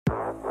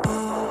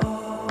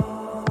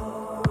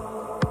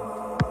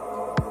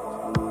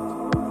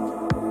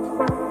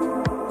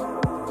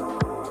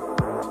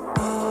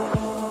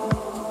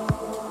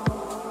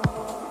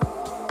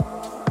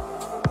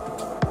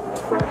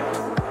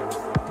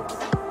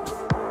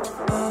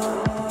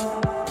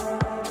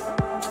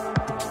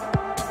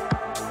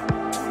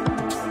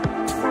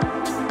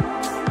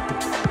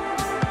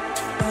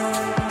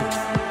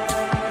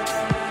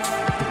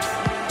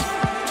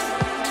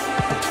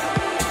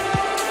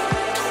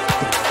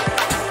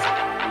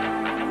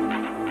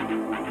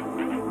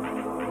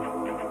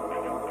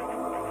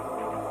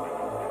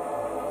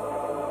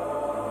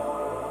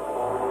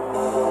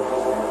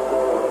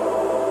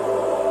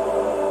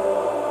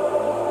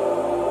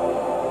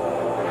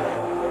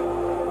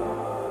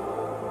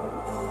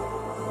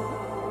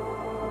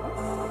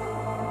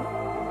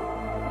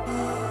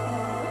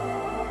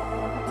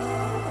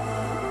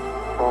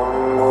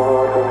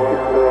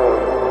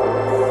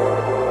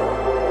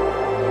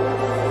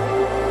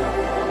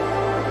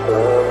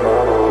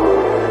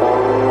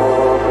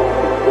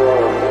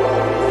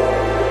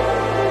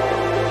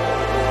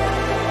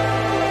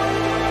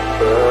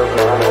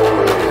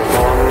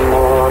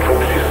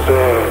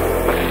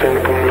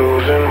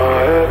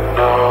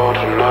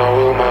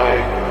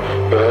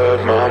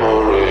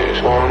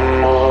One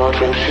more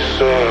drink, she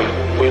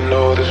said. We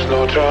know there's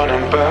no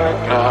turning back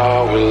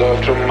now. We love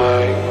to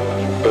make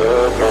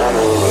bad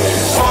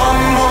memories.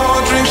 One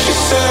more drink, she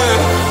said.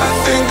 I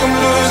think I'm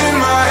losing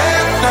my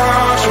head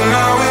now. So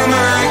now we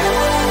make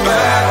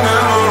bad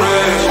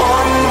memories.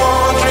 One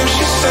more drink,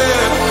 she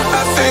said.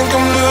 I think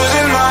I'm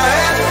losing my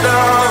head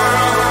now.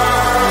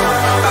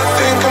 I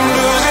think I'm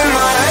losing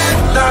my head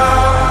now.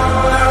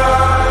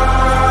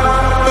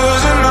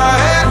 Losing my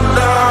head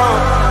now.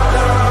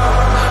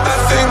 I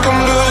think I'm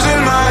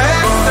losing my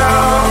head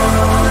now.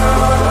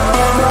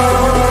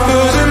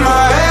 Losing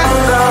my head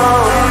now.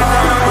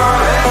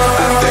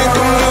 I think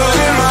I'm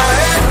losing my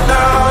head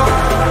now.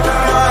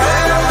 My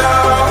head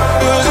now.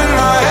 Losing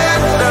my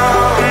head now.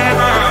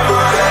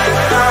 My head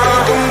now. I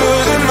think I'm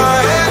losing my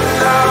head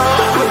now.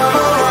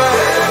 My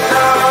head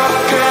now.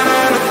 Again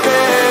and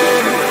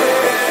again.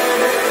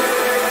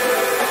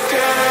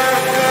 Again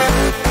and again.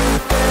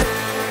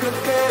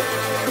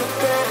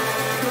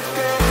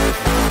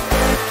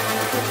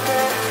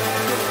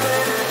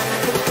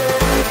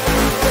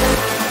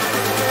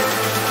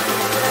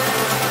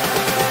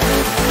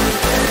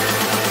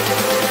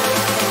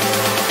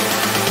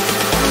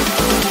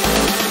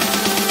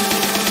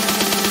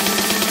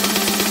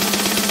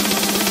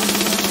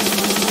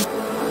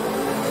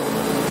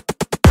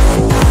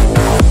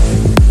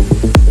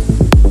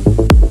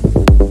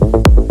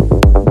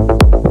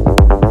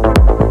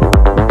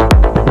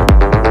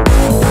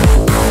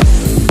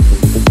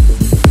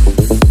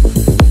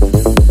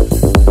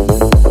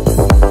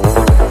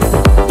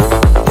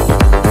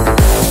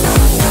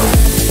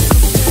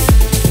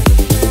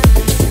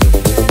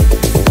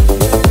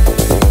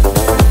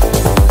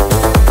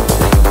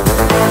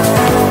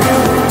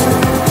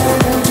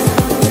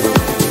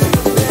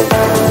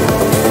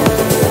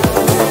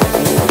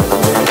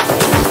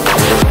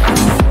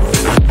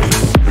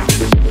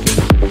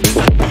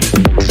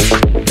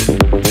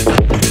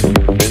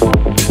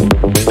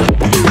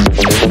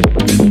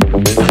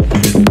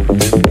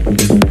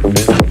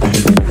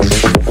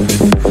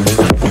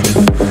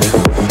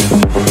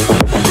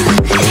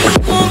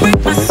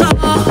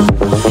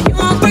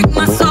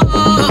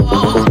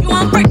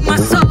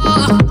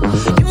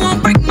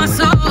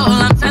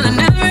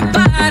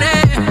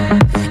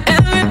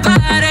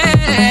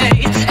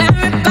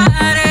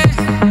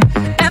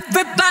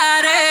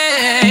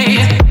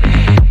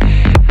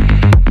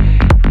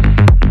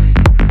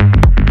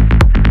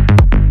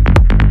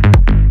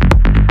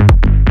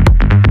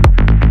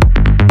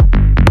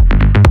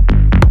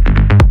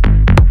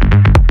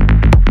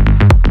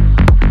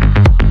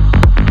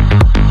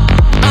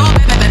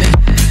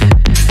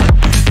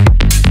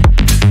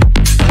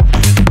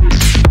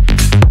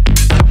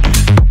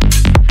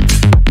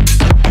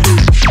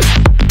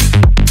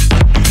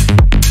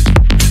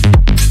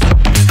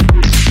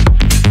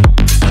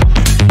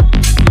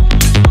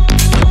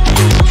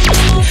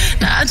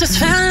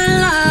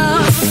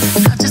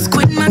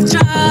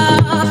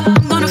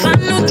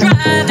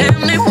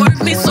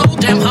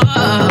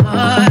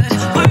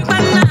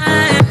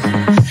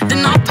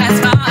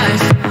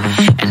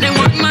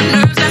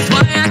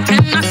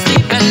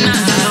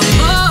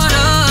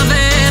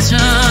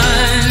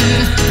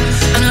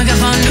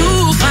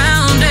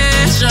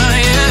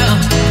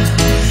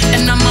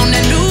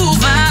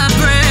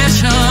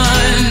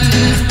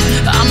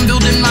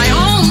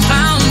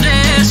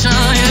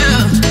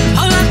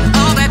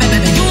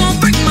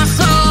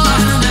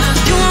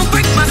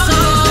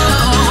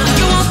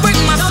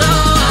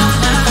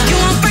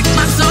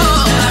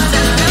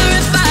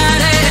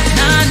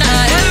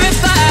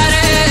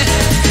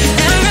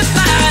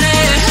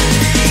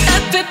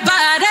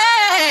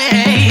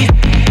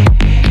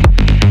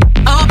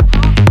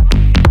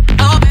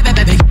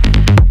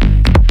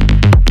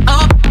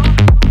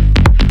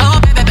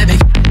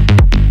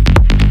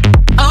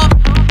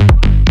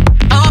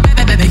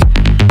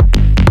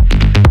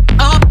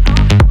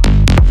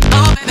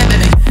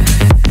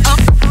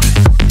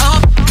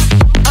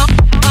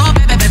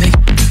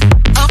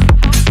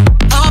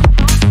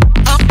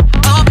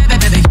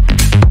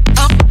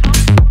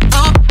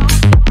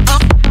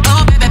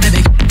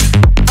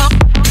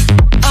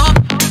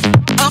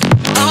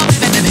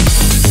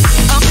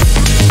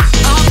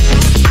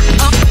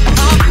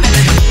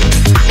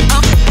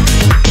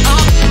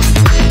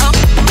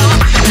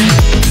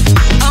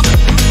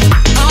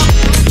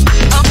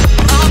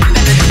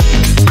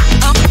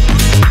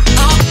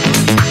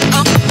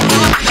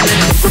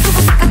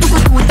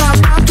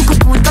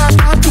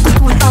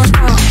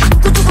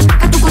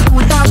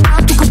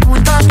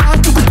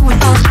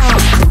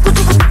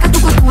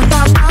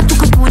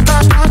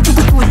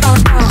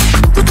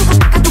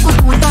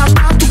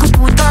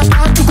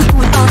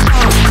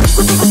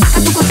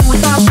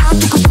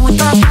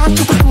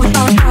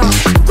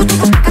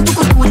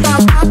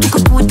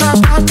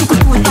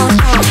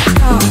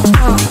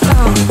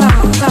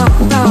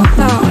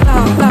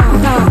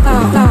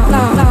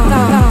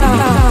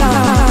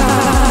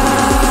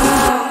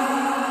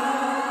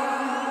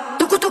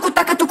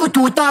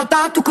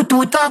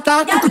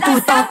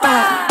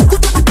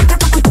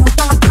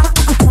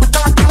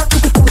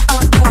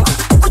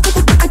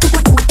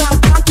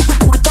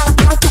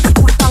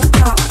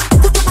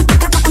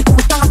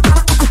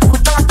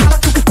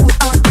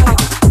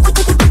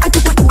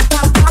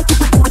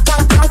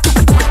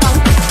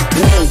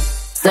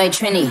 soy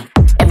Trini.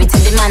 Every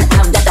time the man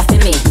have that for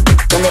me.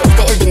 When the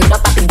is the dinero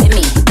papi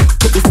gimme.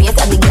 Pretty face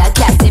ugly girl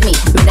can't see me.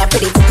 Me that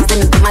pretty titties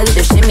and me do my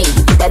little shimmy.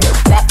 That look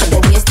fat but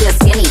the waist still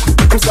skinny.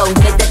 I'm so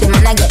good that the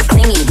man I get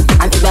clingy.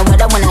 I'm even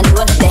wetter when I do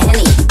it the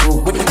Henny.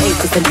 With the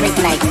bass it's a drink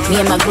night. Me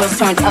and my girls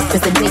turned up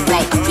it's a date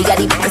night. We got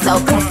these people so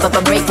pumped up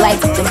a break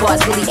lights. The boys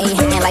really ain't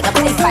hitting like a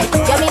play fight.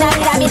 Yo mira,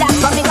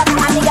 conmigo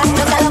con amiga.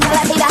 Lo que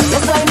la vida. Yo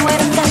soy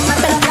muerta, más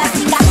pero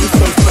plástica. We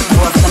play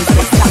football, some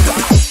play soccer.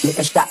 Make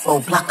a shot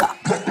for blocker.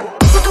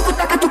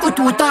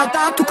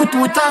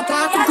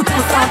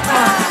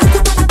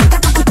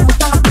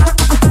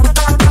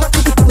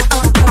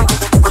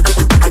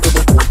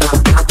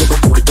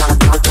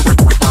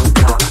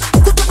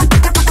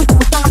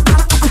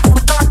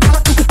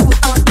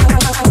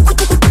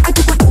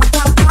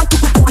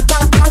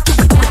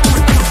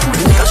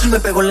 Me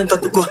pego lento a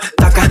Tukoh,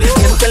 Taka.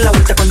 Siente la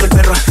vuelta cuando el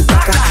perro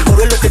ataca.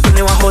 Mueve lo que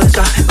tiene bajo de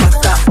esa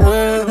pata.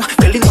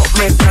 Qué lindo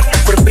me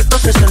trata. Cuerpito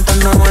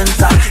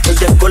 60-90. El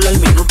tiempo al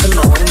minuto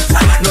 90.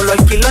 No lo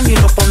alquilan ni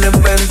lo ponen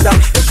en venta.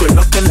 Eso es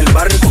lo que en el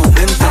barrio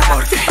comenta.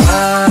 Porque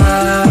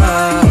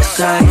es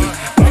ahí,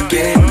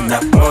 que anda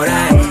por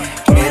ahí.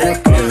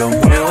 Quiere que lo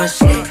mueva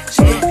así,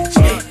 sí. Es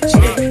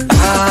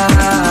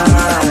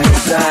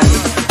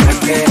ahí,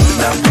 que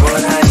anda por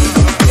ahí.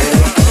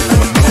 Quiere que lo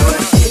mueva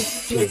así,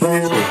 sí.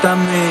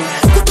 Tammy.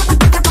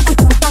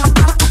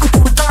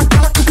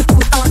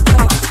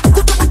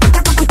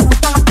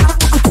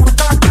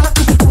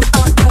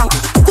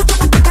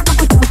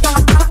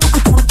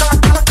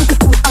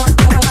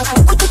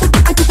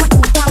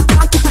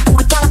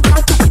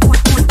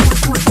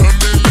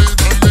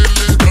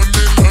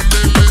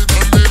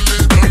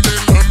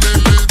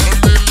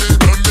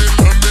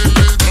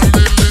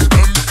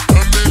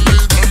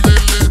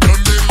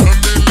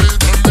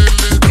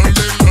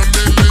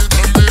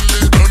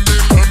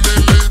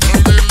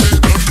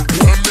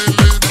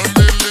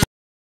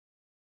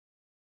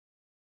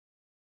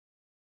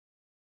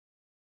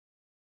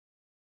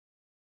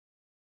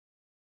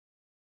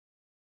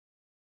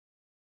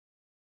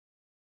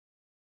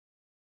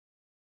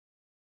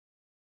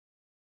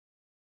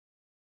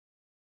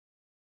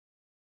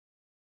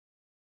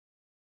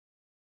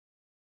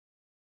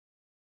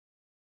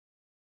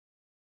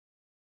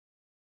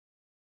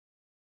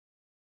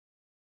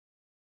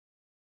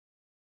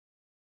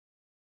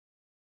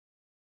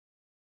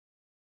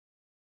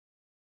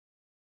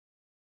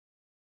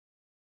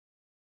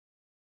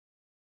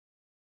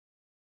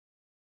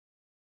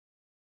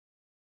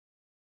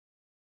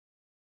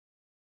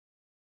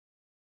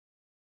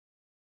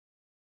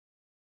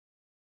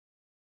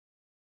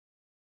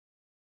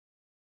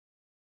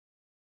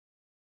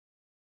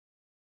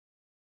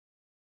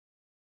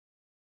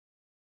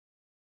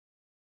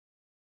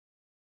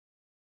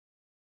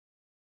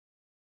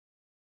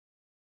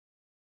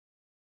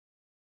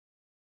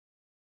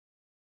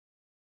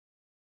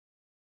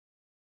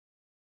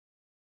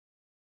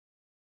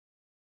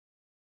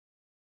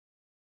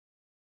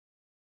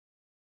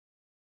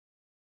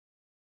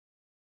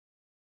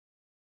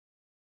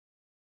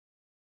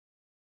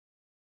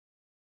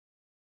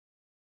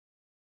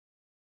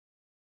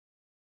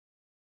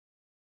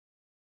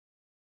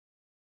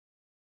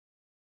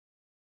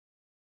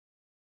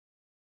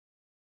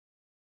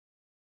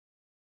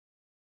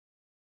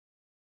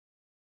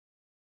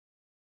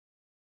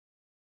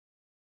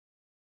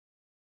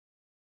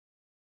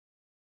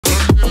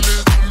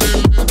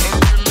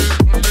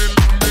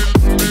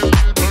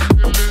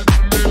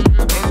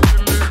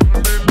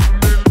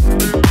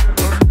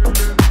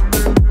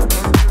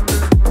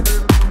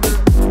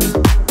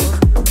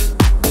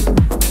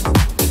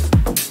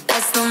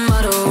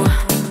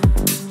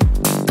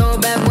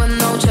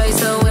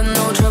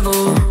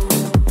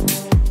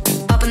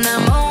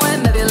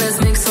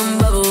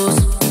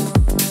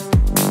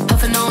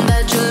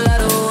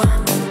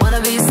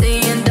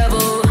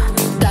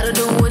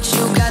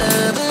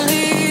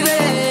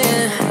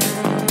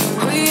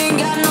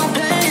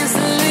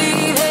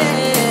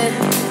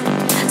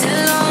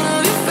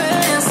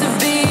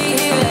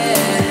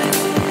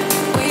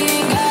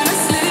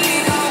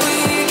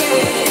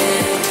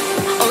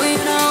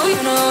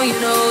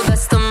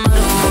 That's the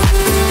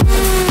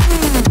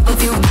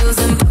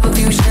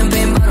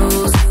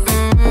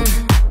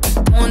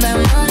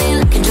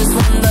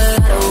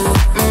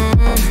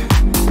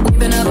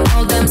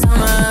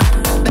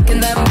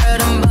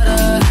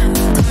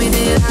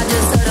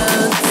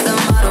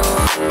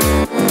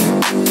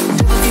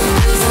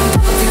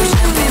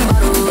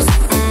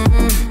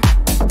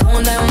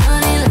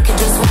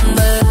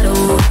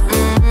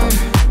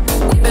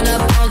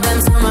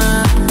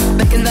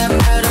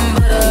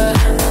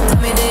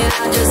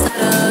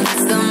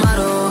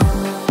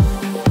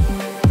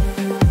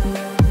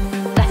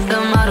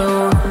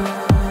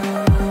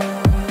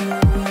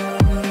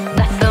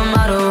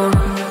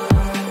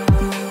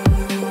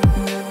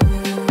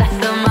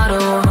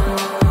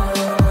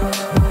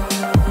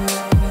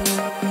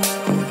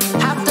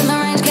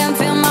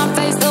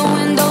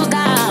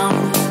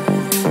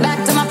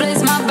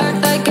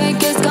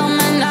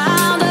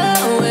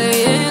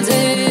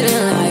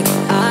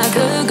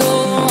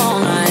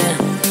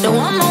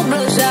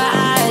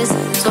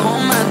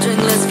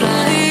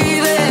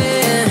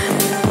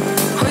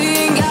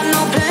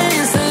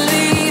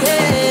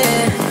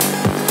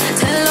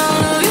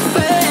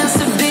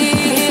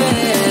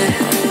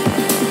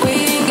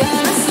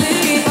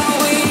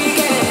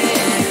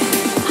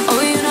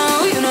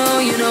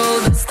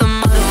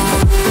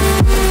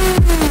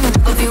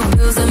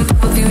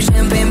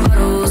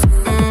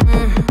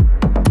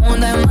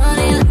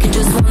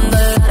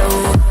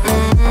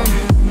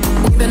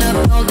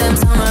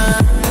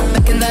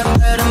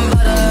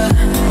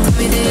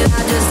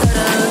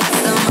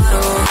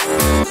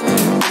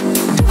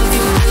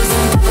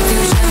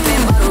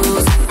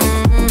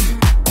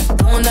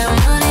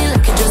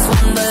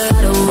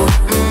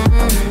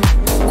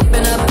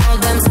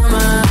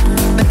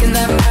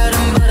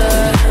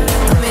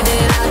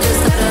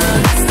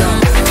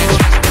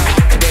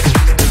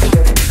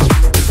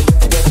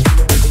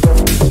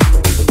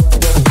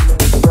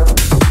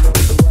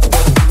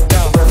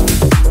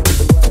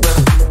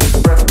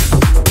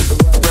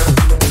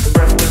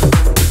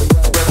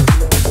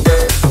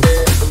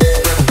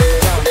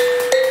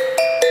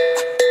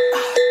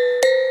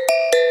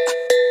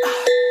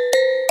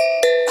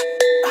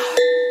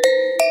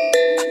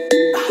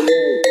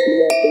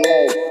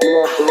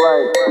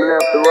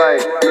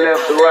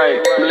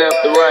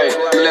right,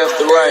 left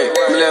to right,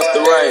 left to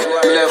right,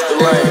 left to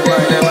right,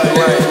 left to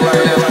right,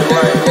 left to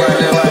right,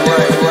 left to right, left to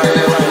right,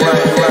 left to right,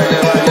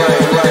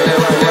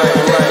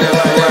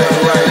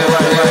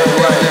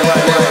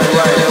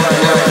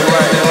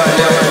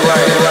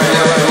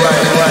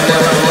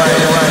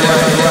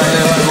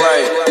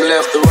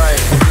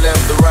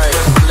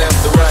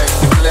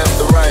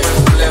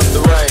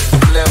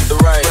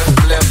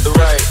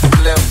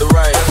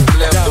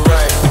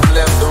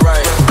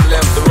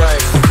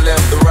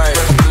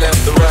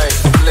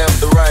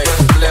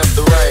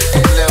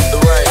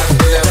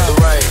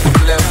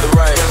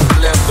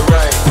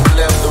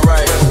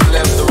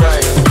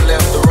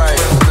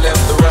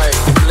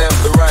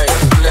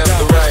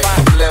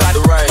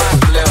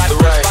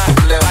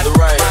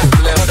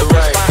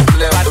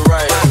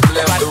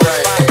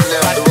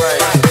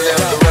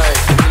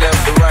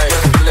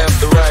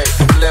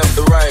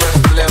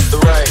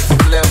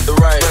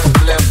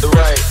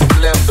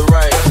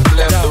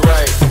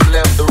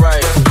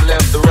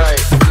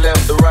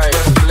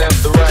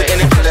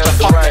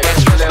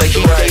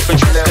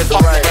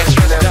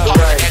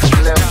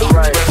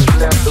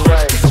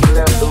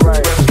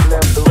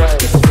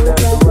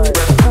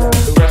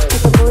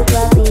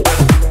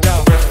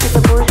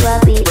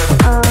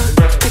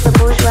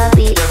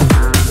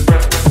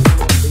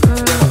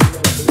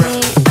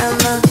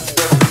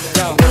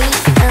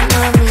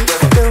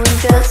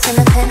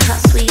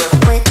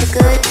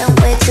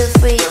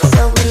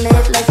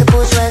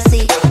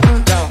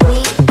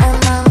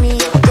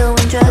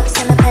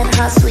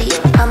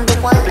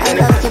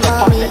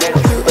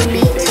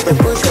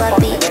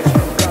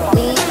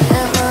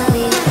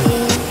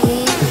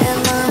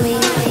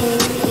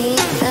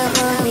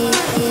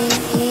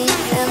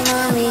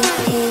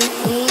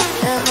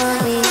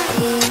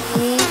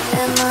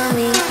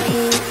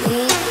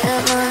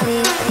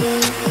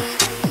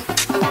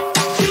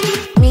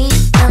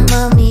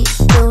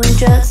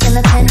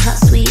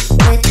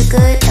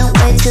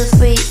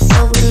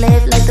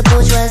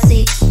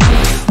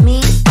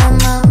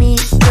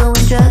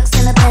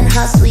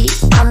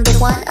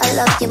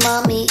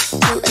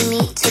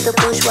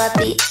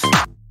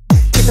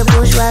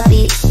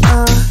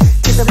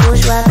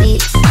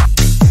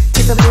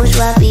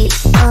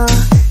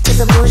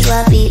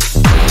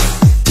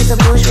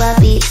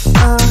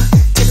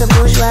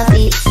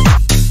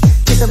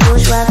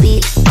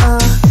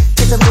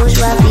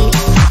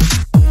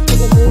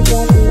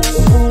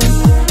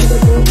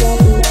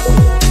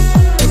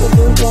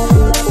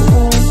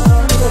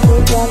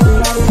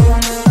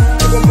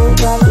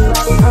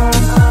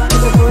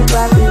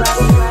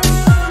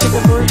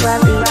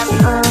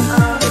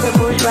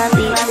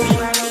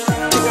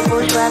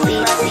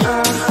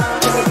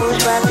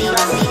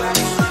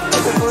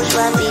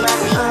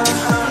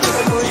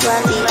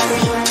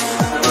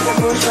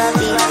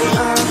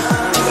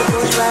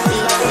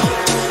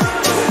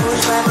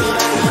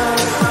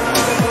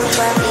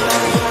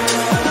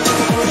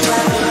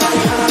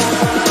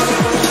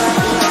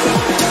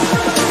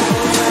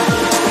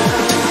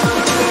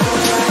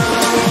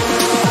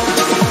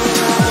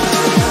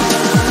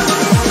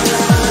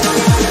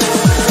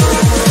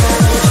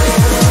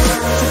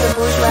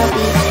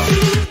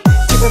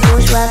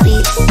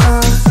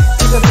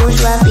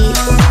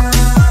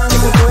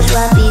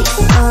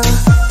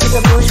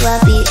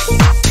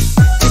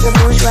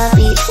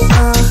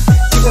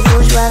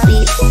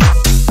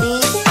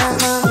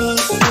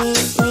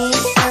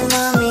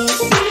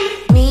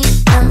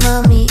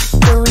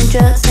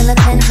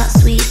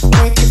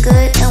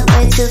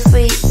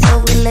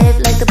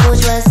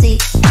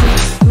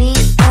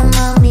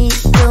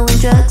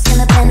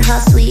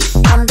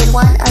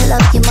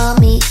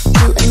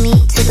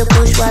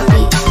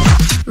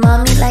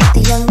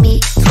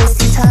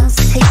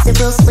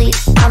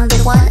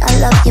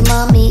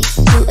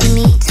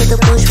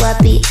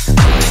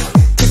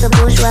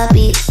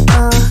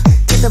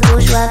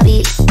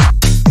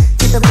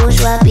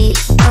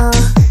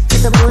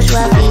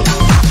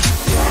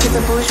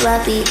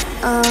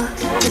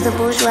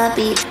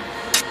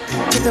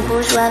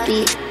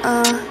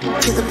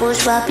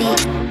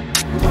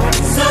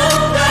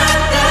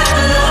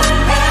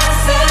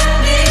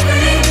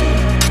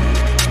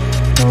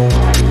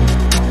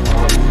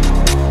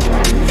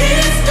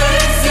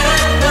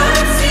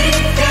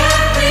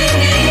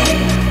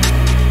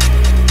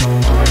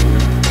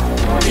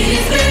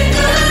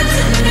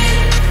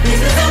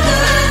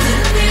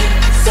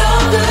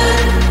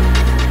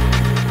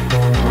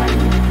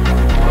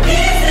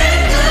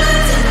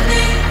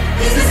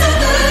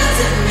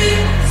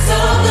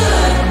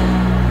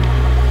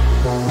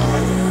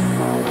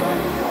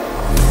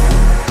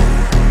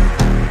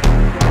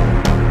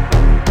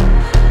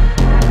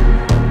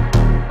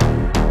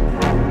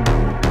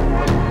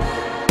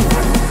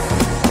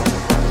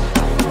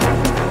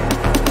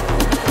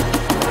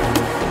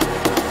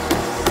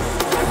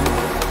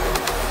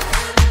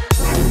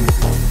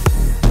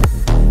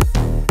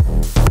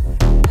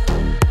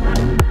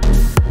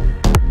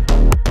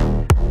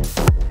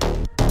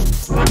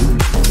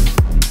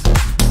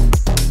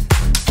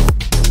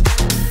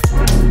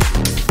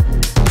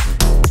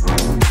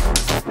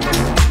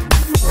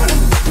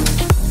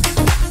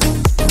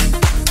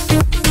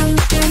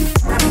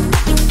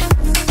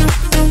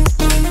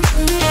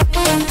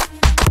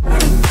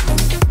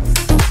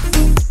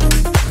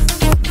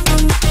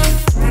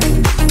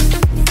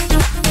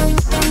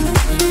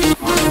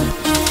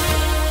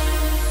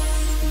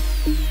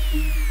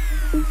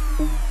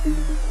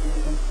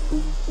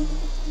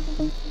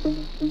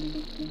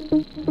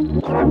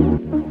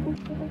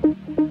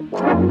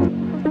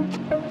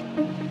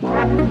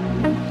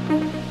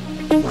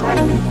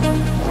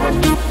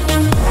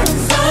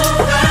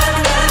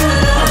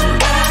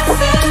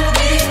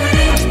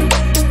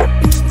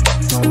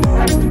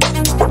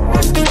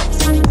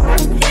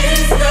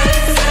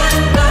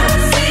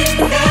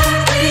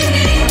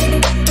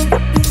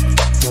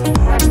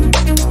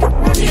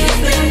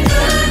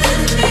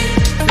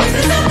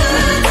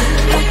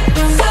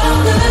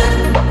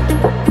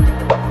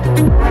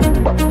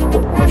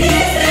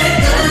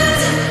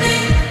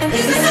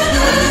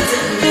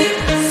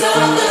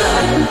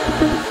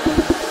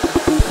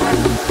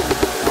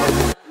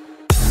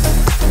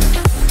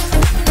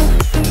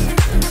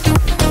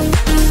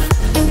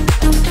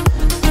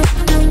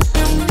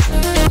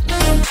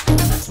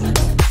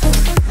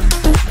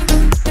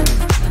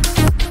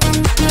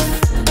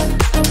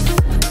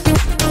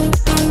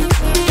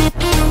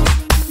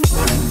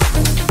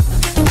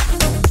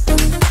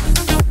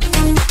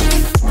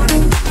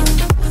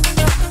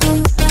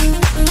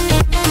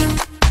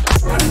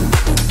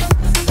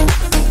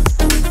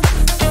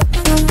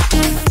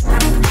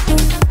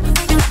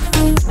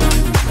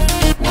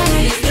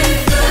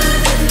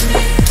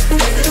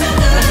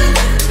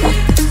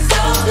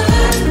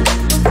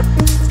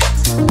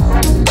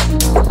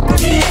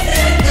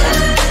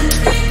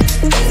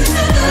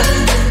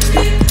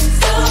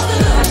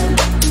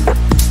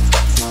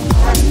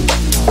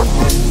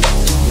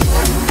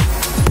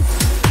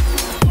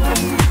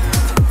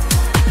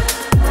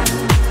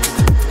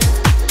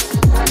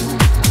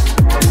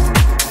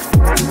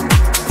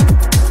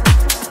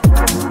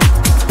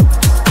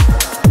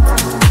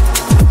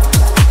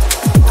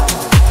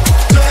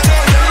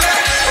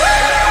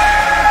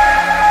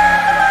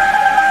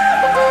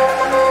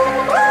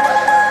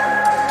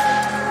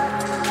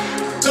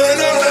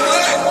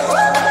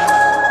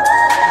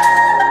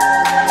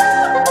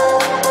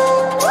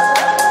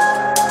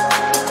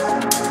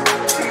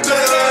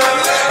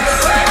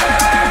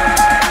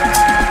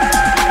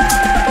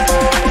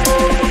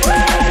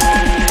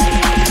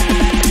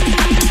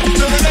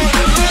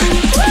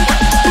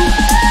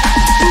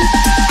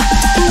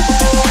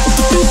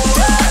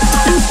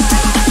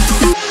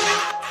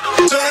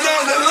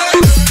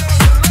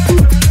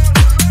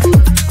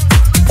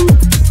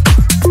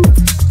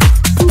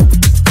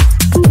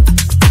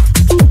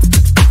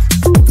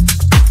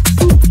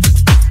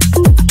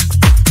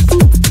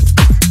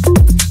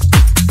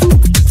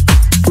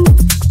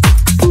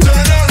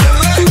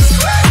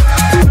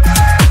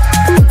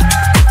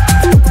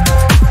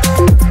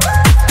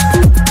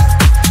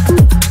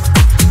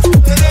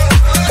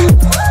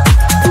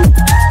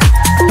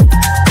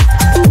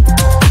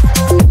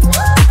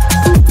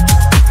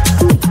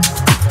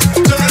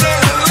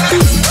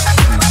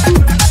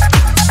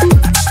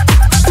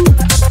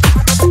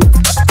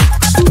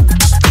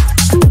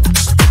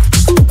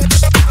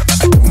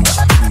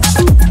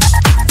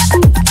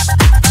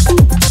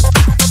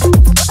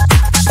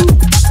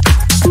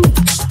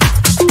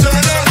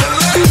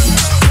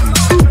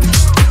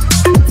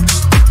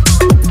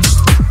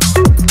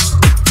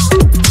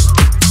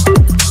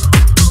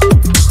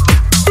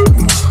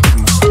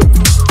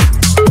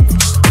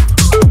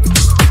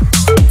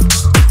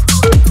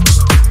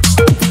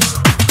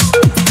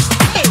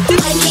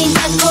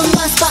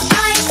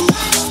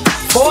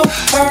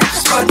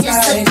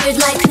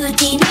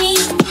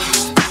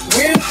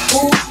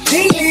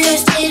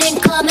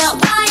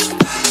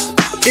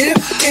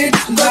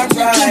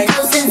 alright.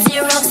 Goes in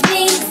 0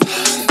 speed.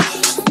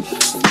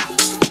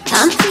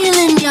 I'm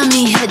feeling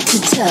yummy head to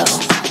toe.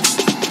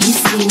 You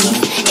see me,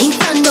 ain't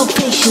got no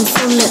patience,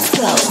 so let's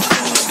go.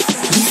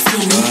 You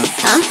see me,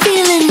 I'm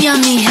feeling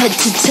yummy head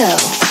to toe.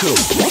 You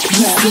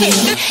see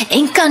me,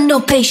 ain't got no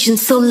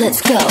patience, so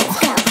let's go.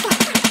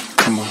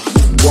 Come on,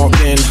 walk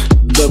in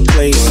the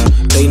place,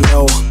 they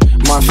know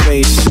my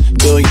face.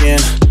 Billion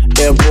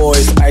air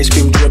boys, ice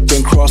cream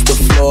dripping across the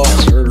floor.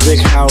 Big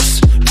house,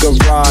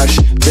 garage,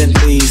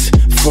 Bentleys,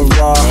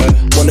 Ferrari.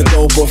 Wanna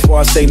go before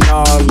I say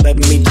nah? Let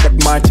me check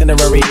my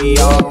itinerary.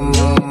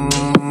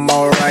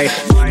 Alright,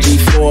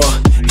 G4,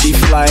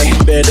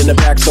 G-Flight, bed in the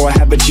back, so I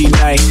have a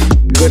G-night.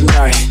 Good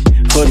night,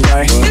 hood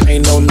night.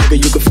 Ain't no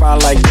nigga you can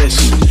find like this.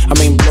 I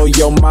mean, blow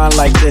your mind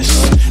like this.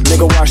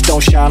 Nigga, watch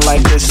don't shine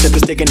like this. If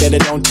it's thinking that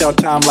it don't tell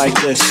time like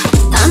this.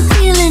 I'm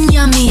feeling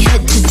yummy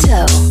head to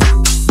toe.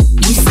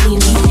 You see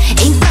me,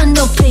 ain't got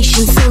no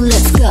patience, so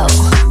let's go.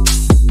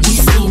 You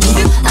see me,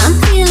 I'm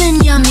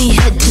feeling yummy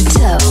head to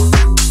toe.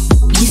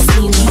 You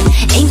see me,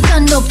 ain't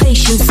got no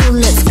patience, so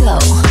let's go.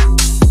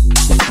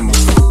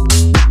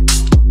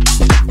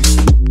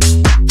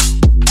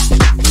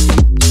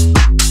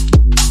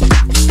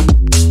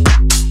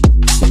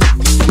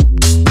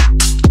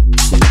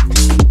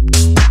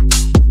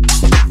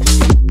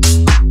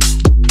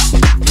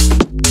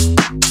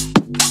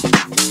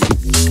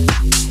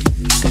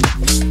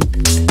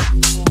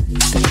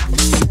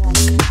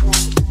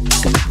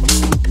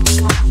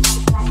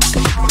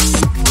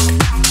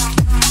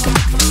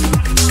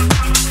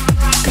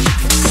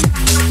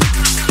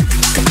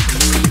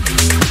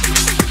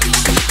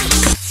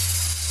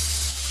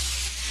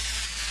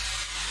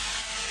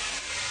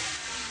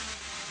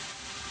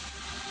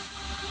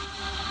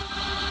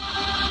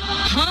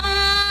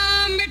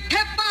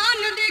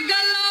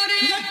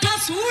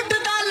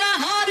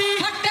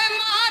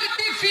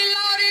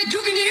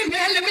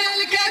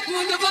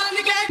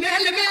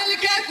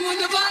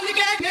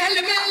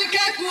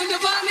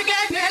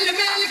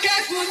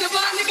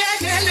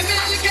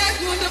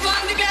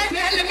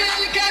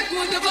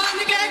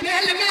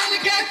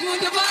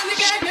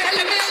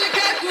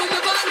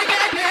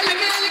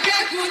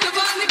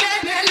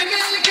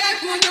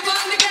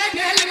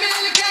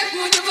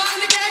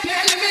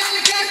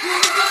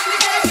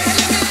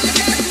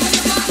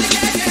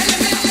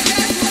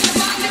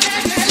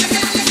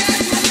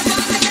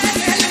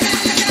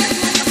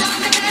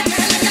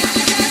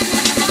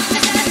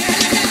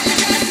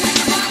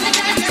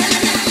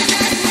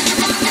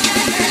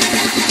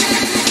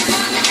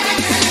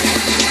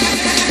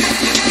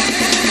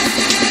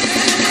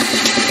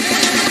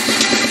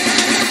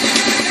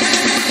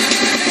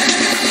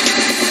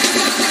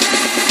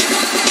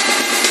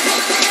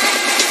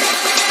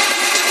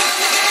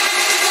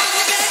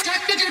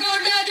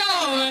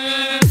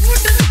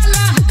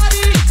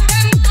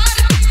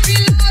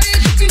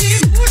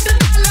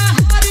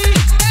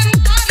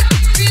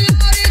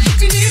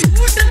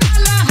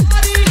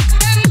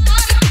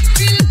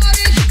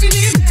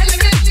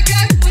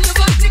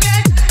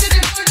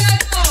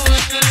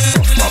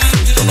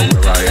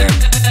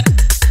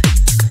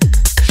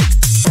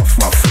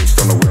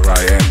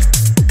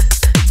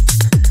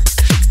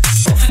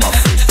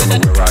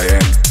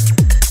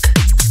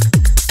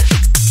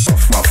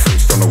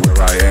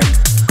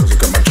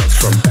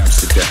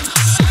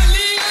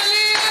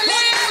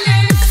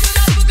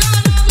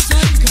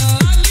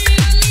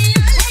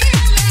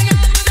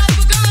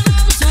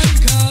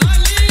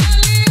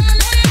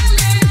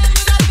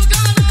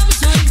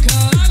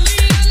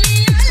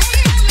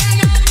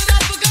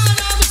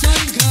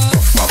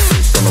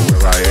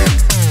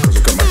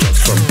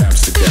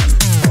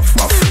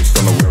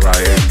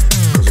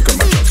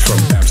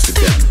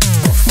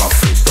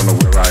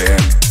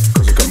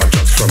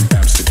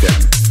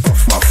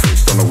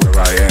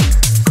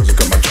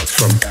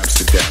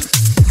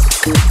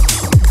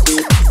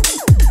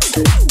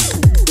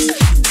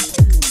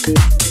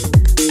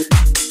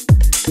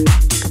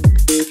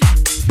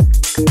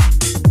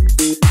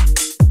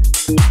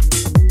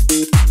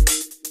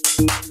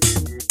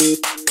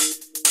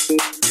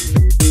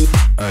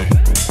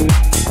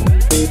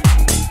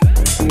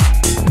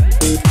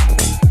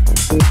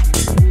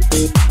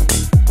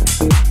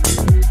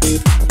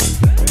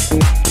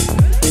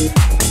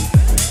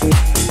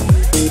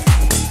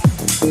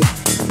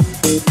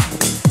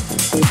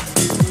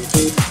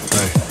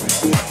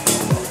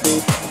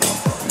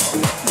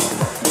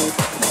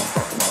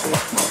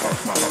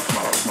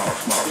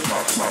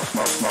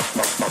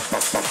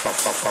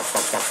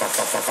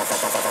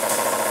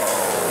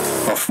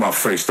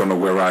 face, don't know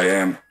where I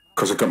am,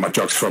 cause I got my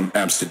drugs from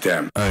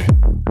Amsterdam. Aye.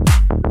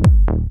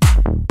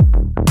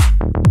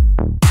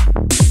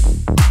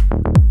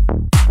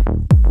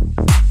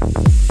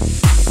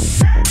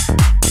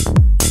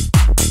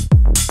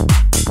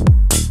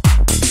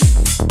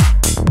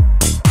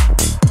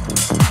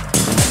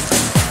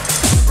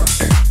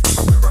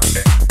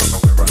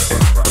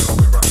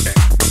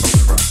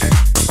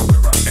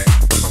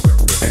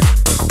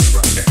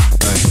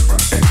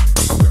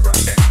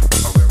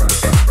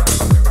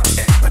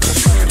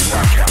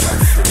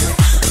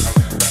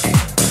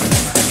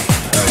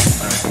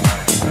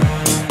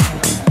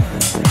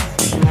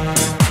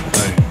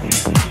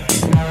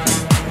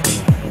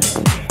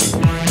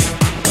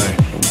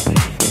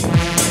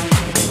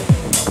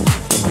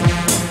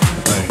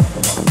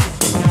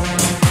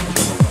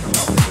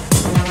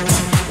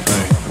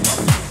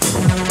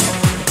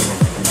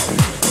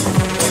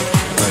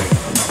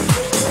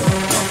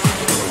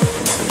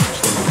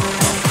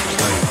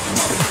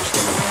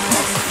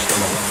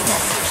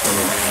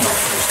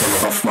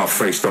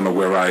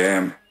 where I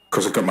am,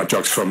 cause I got my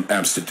drugs from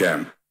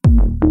Amsterdam.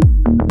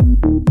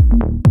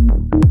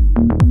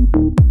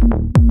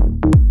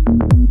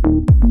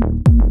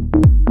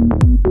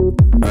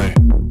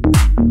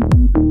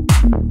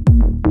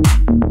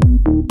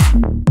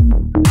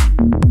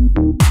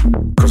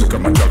 Cause I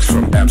got my drugs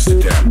from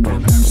Amsterdam.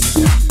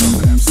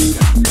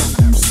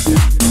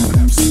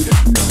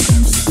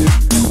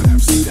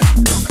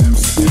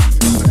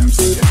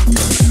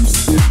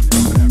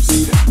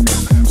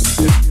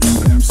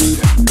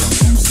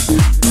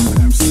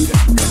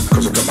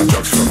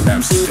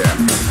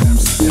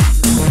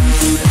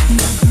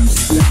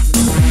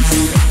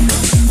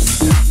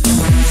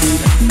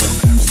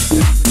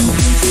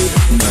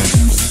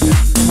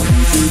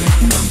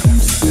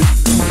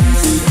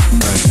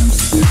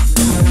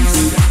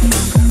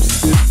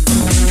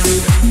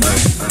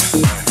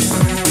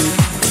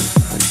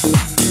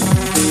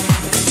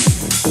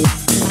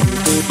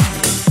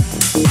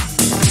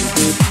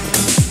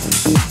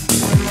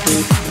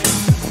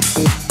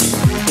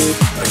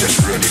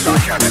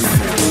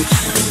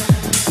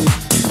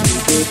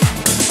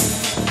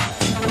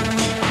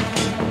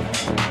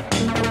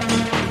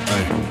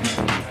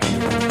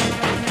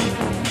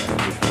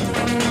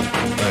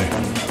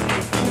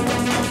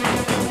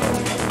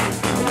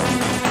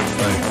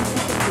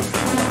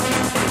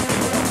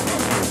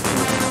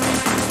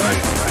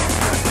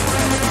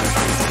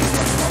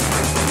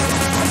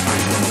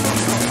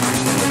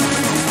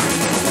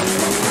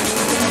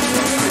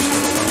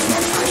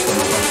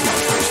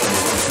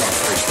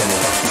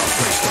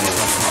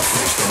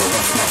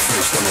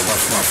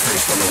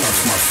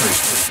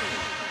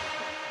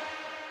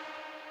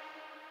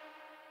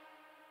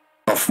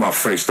 Off my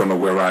face, don't know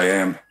where I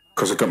am,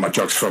 cause I got my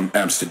drugs from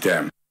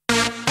Amsterdam.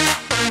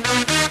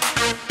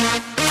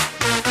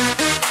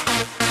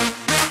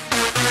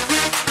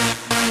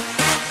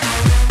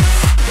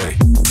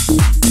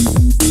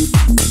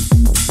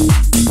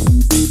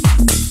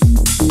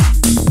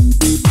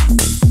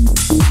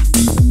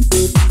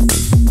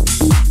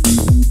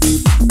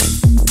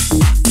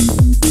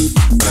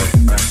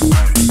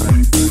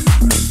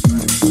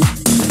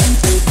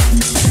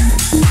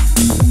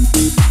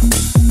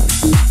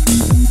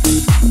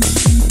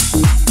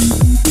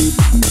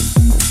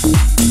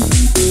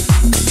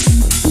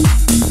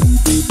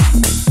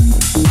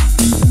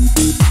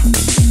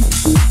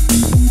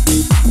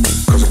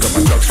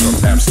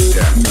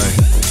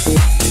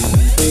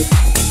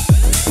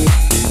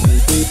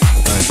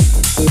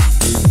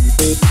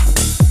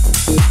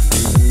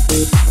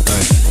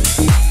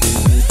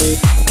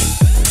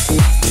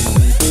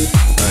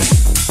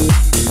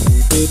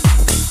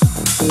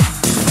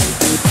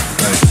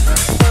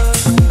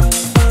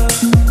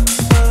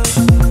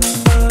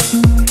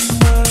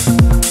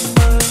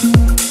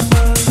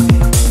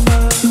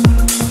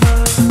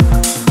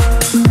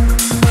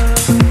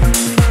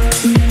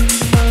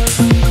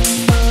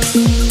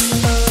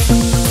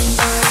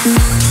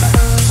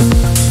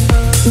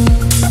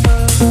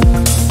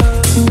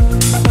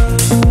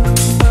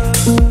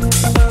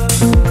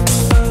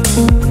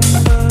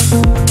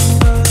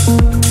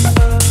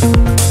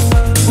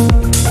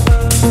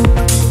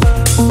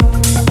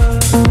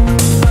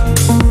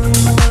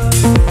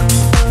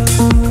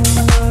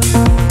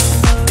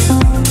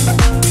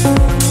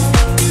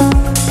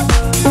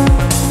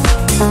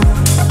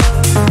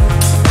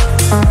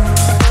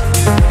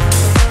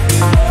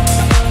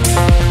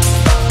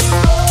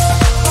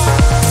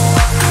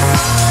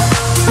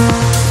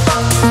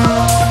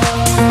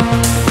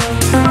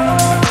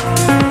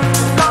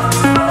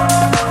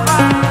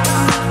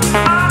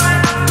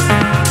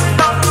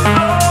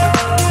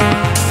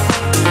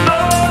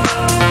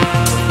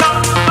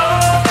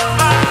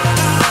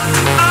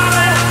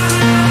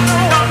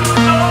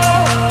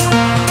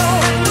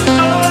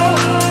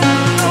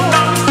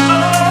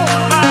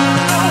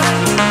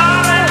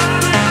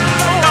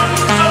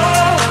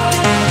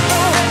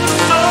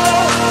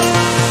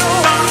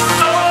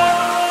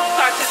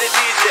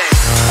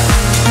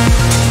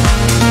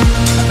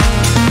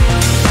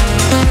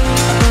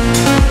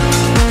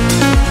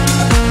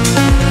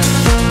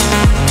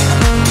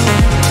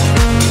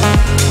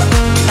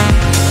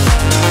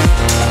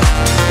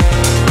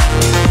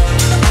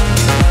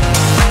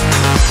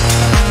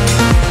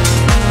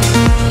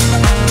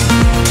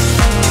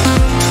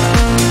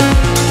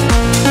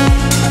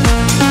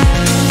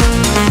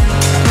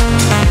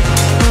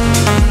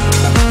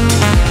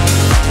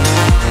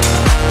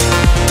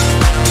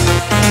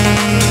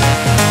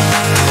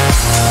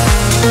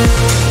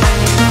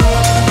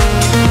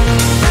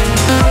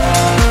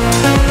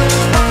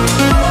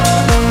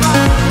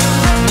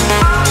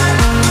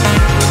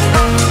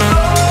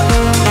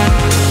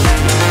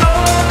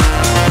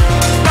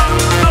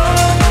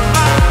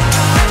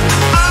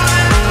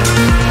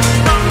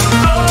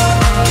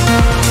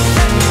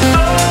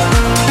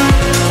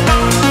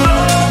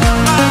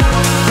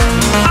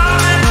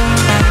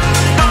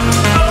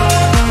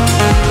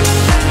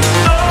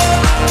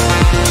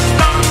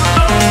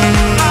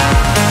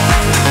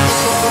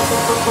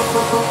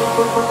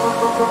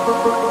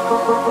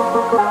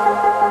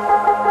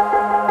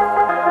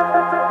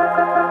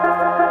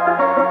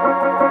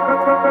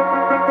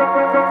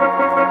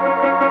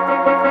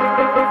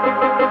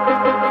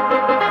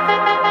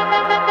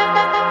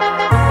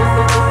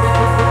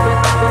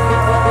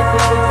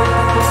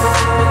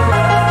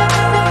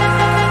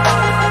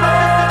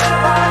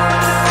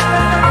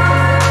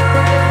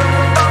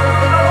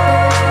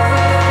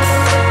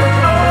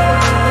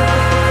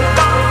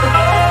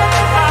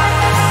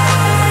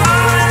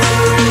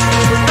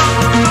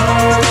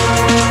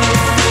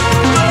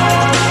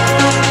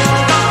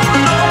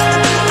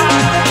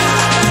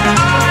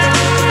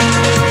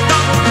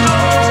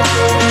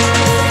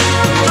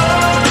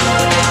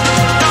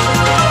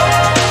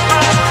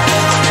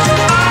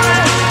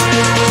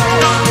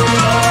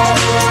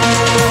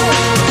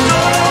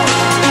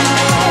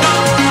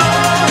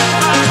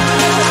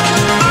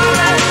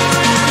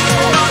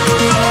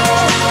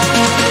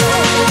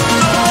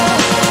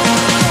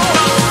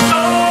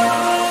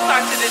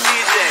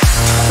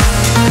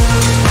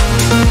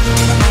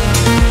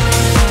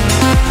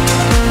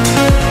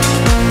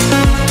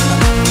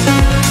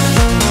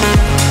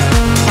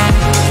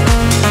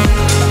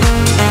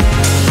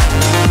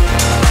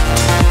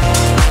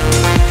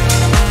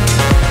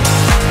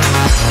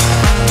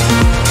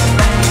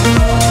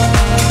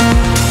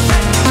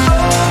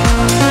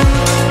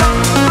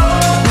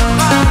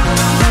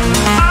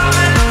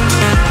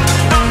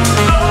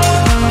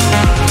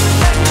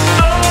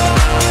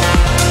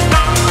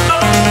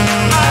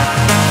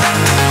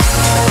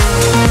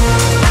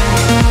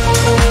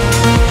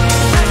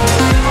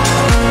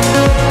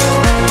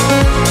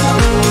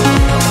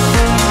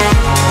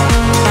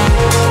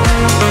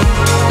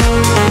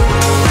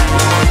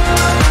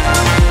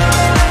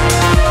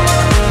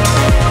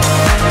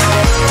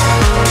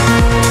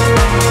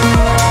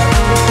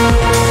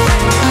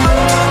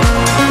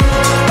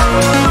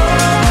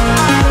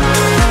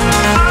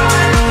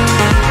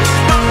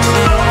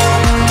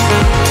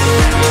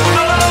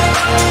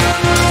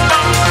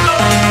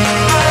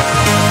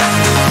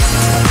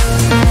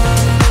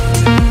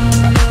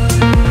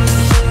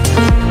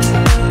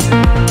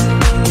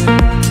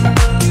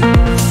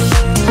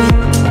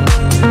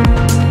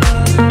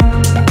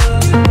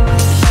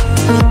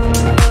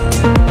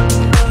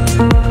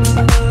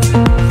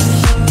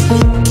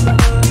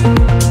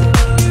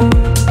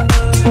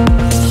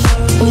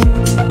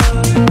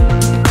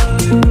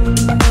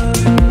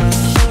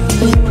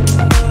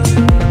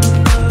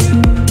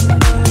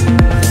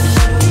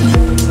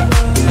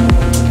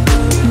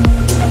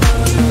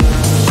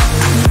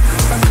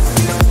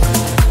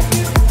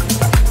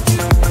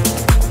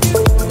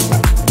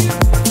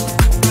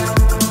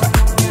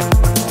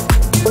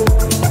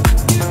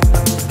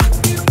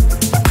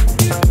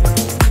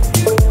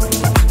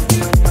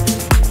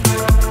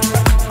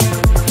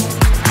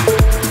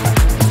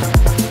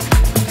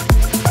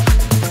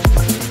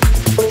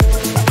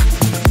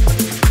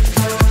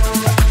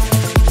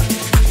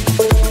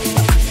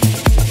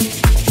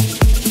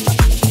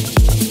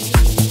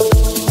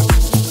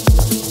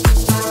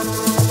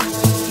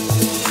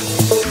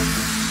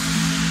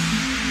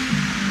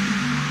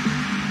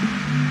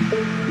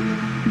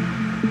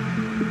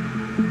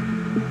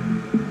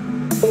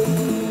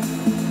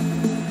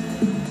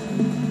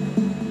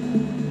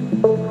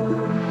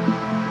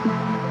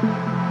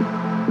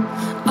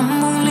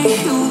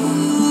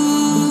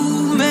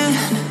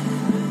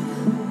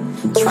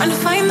 Trying to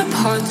find the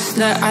parts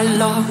that I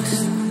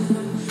lost.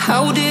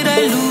 How did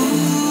I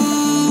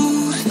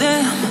lose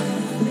them?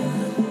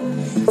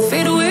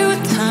 Fade away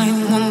with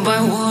time, one by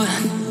one.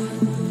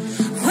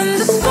 When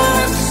the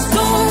sparks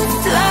don't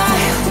fly,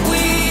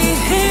 we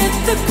hit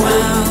the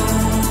ground.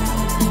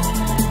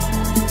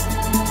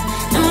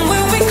 And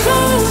when we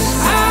close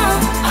our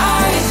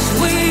eyes,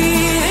 we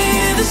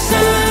hear the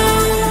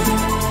sound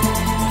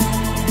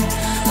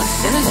of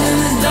sinners in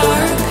the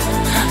dark,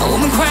 a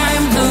woman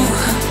crying blue,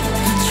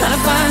 trying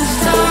to find a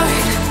start,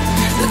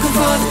 looking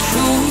for the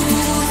truth.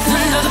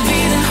 Another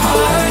beating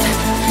heart,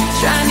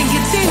 trying to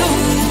get to you.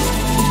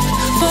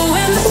 But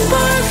when the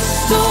sparks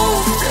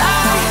don't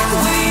fly,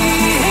 we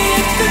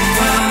hit the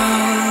ground.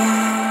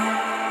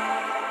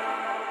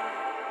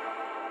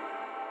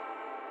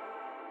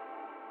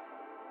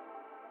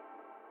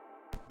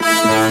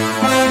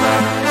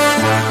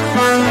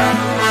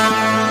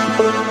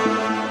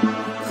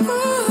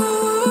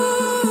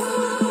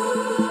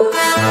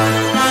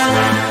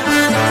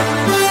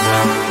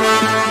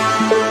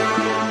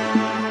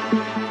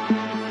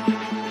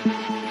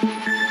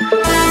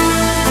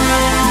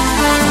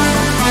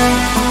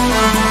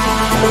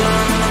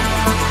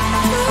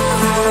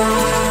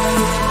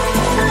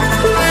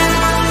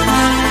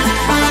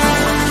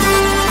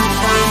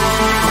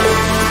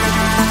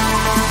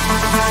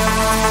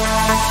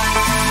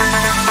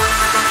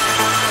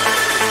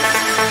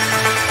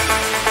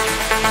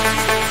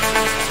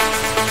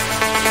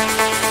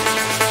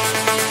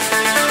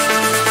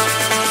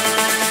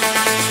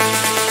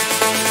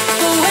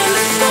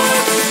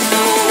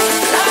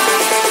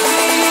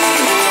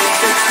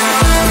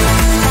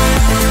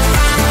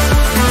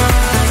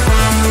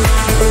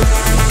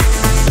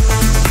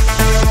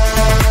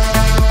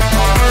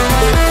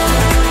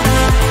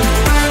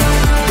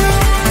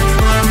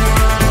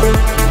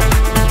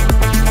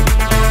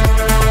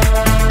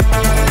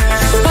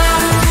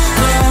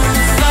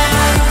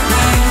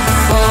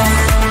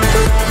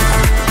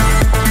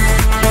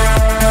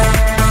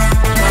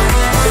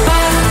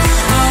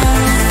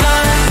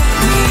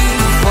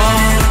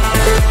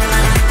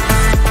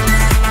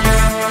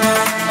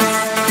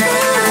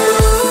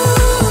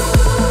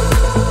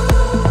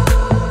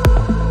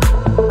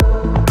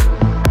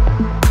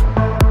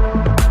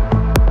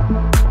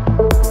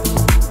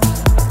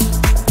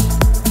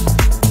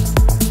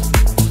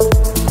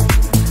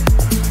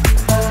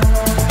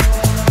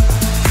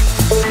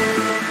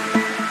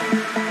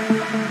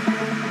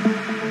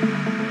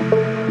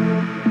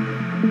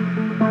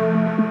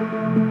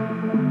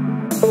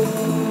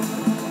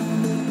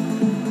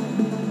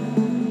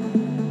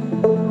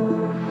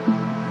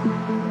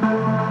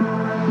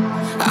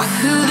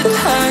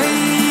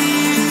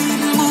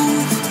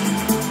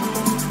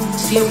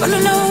 see you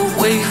running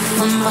away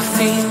from my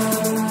feet.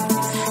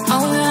 I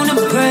wanna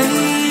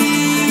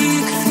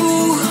break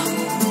through.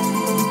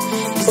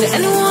 Is there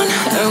anyone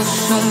else,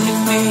 only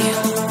me?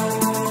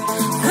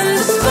 When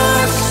the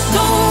sparks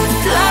don't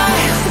fly,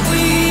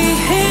 we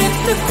hit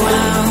the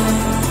ground.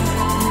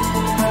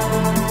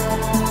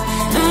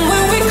 And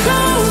when we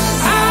close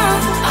our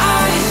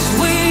eyes,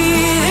 we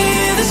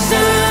hear the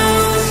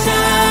sound,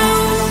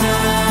 sound,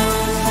 sound.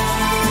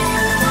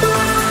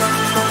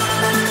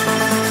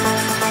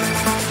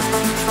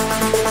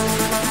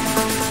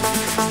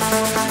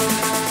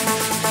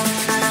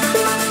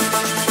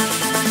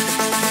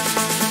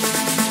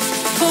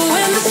 But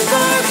when the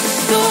sparks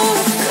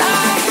don't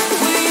fly,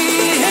 we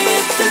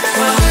hit the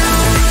ground.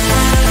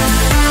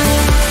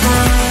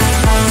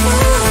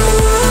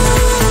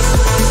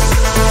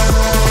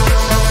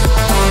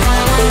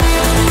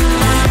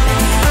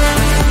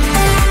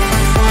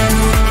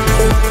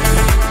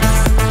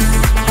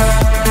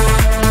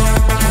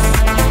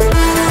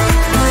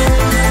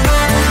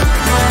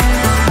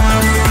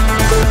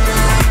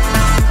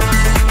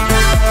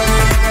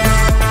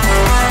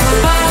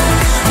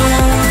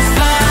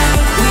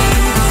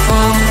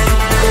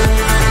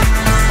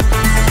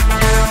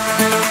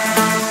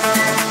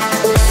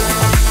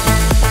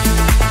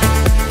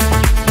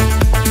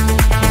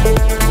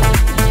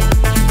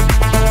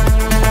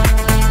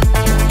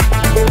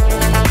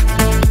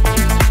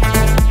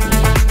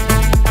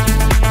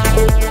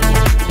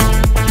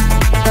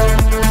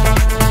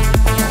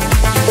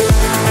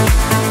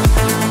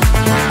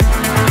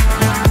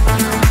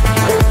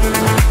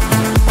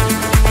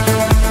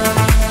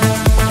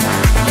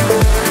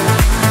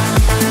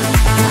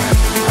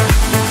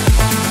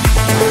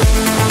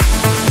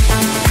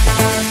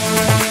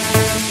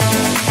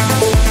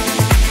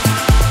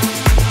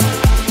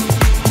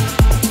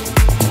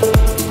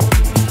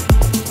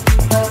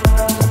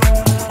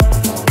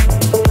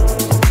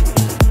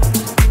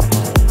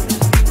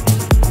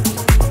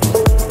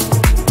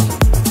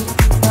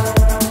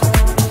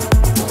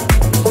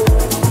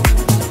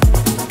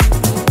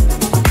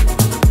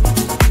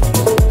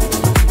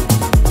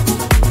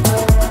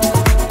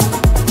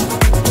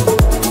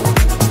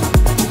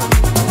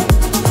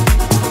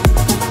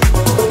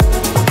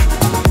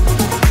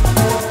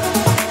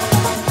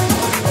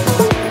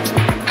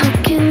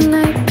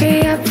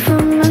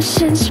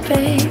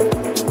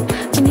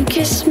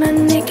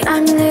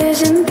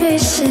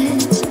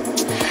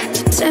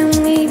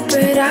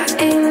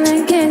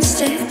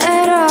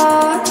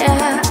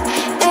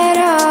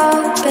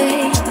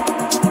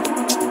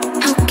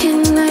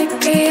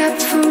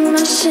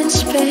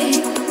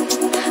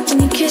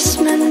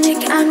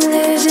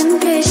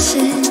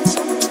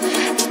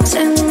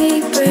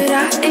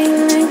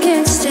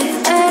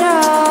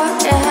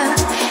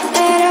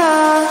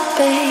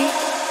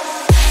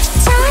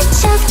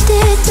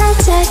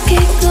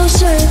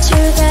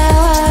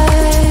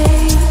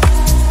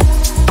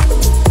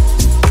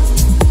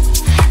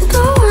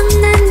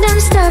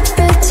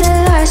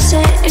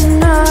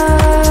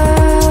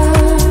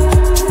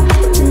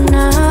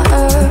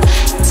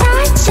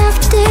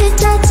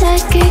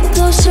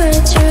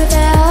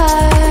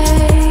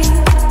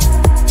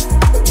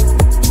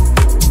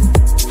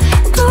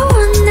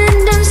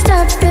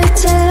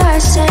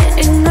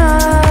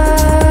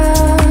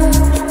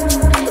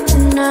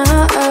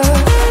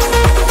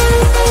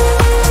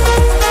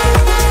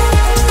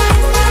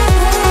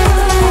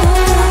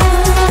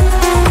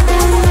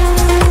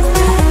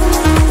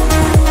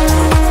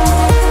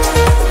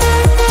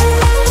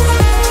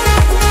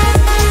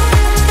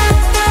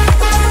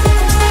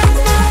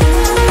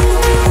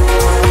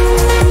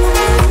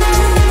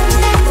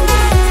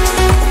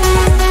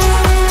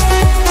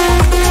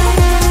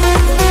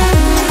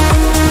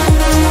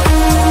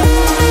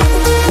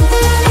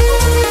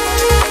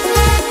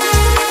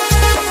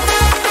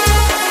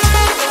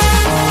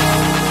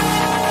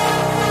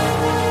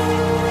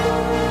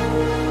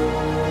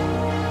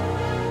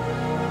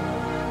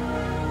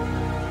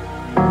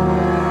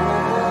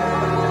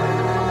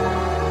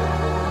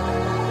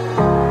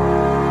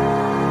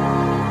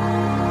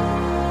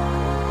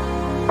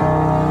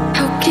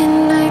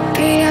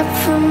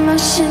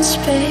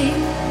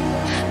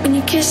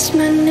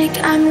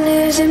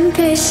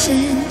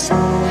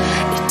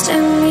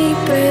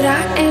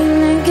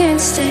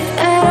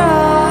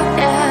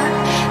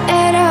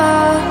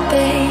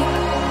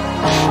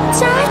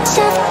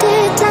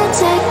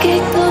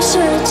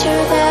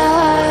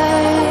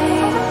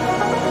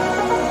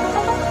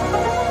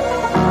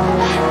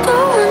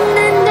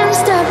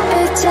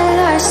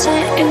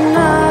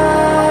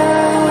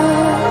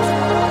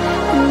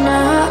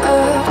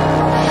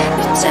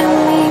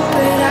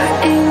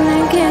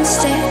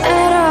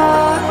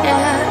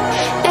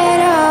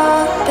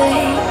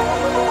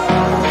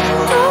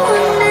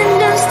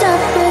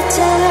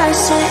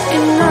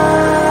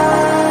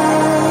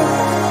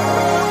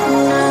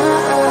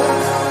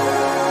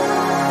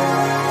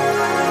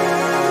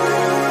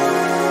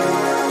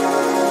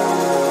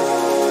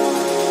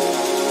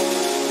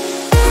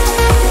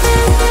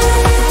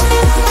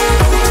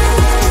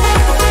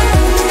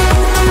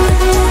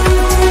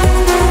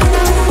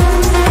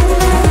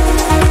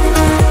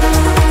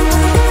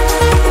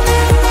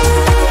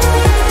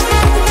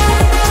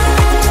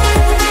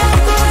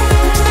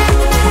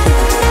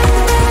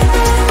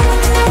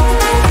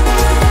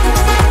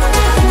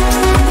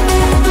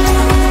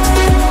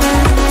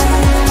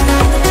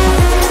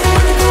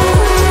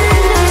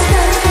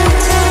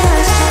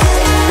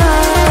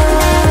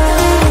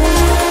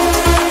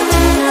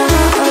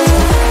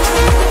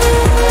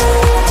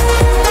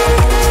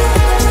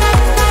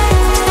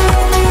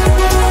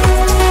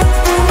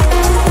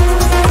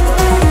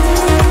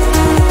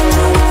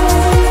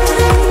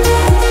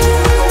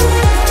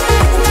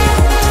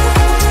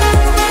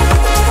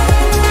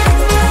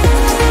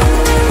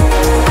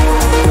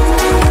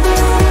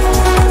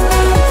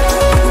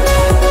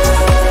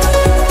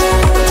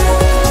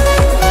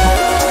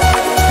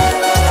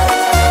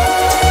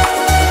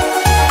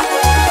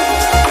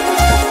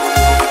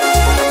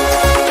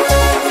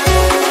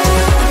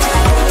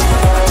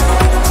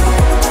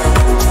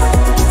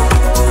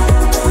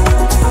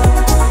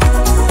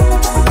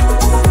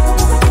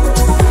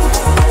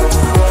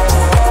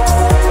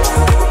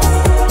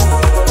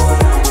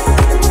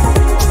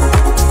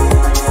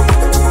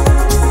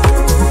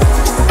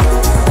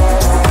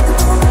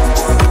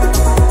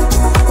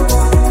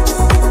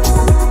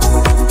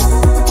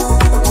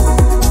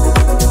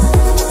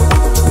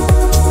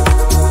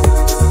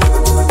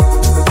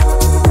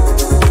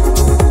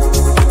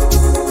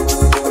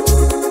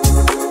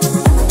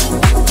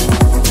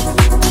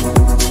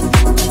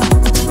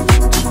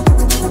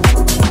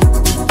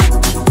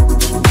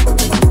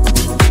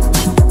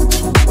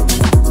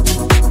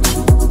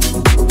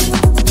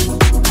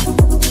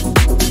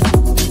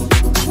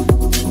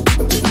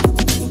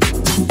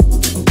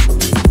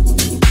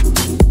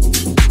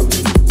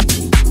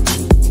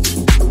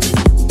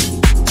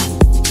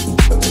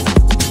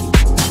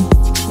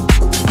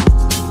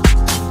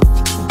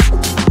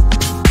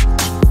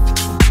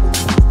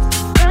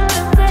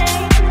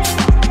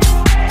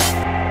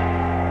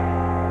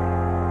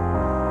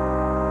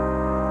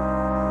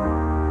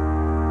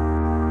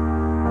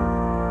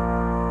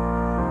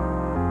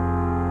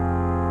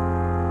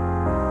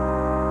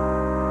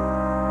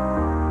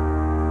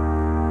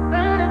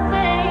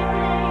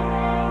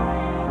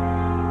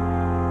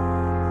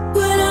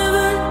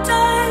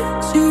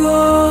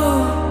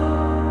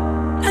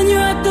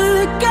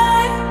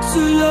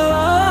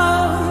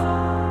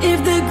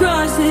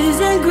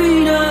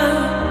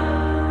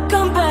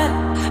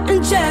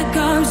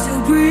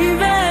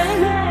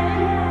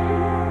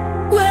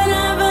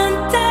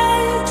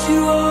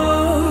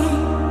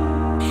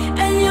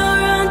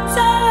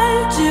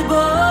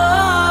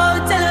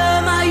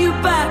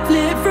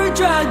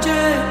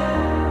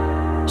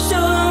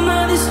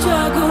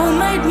 struggle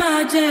made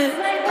magic.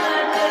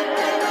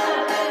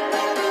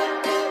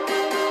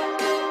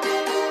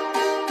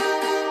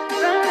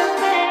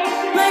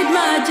 Made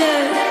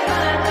magic.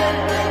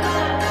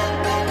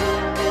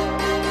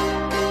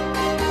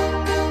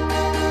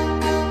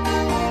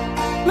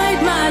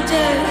 Made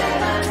magic.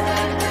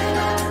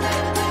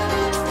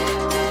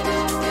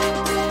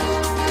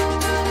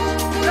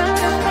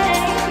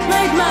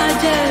 Made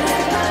magic.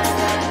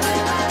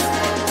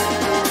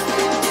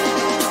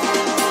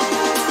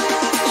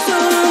 So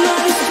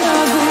much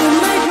struggle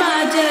made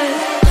magic.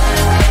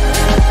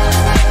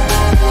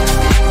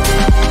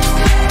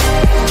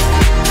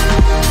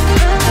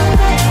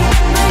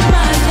 Made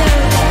magic.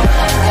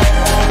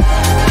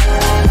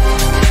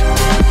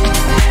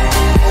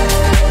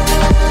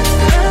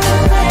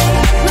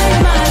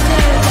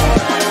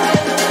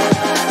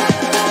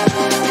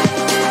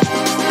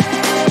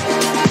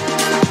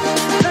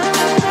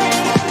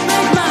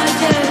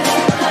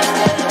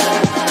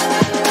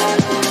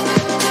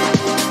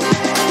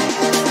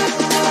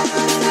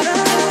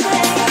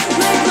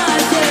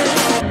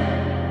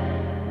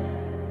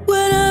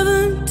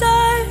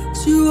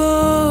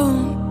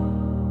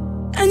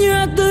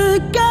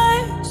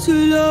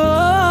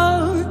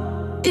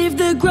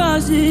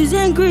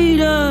 Isn't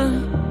greater.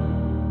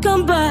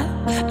 Come back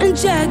and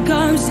check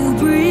I'm still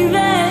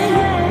breathing.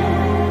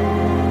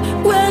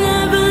 When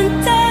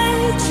heaven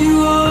takes you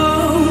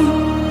home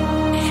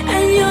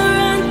and you're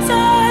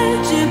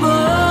untouchable,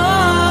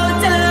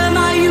 tell them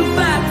how you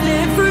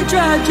backlit through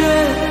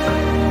tragic.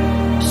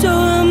 Show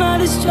them how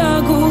the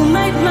struggle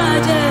made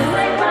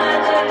magic.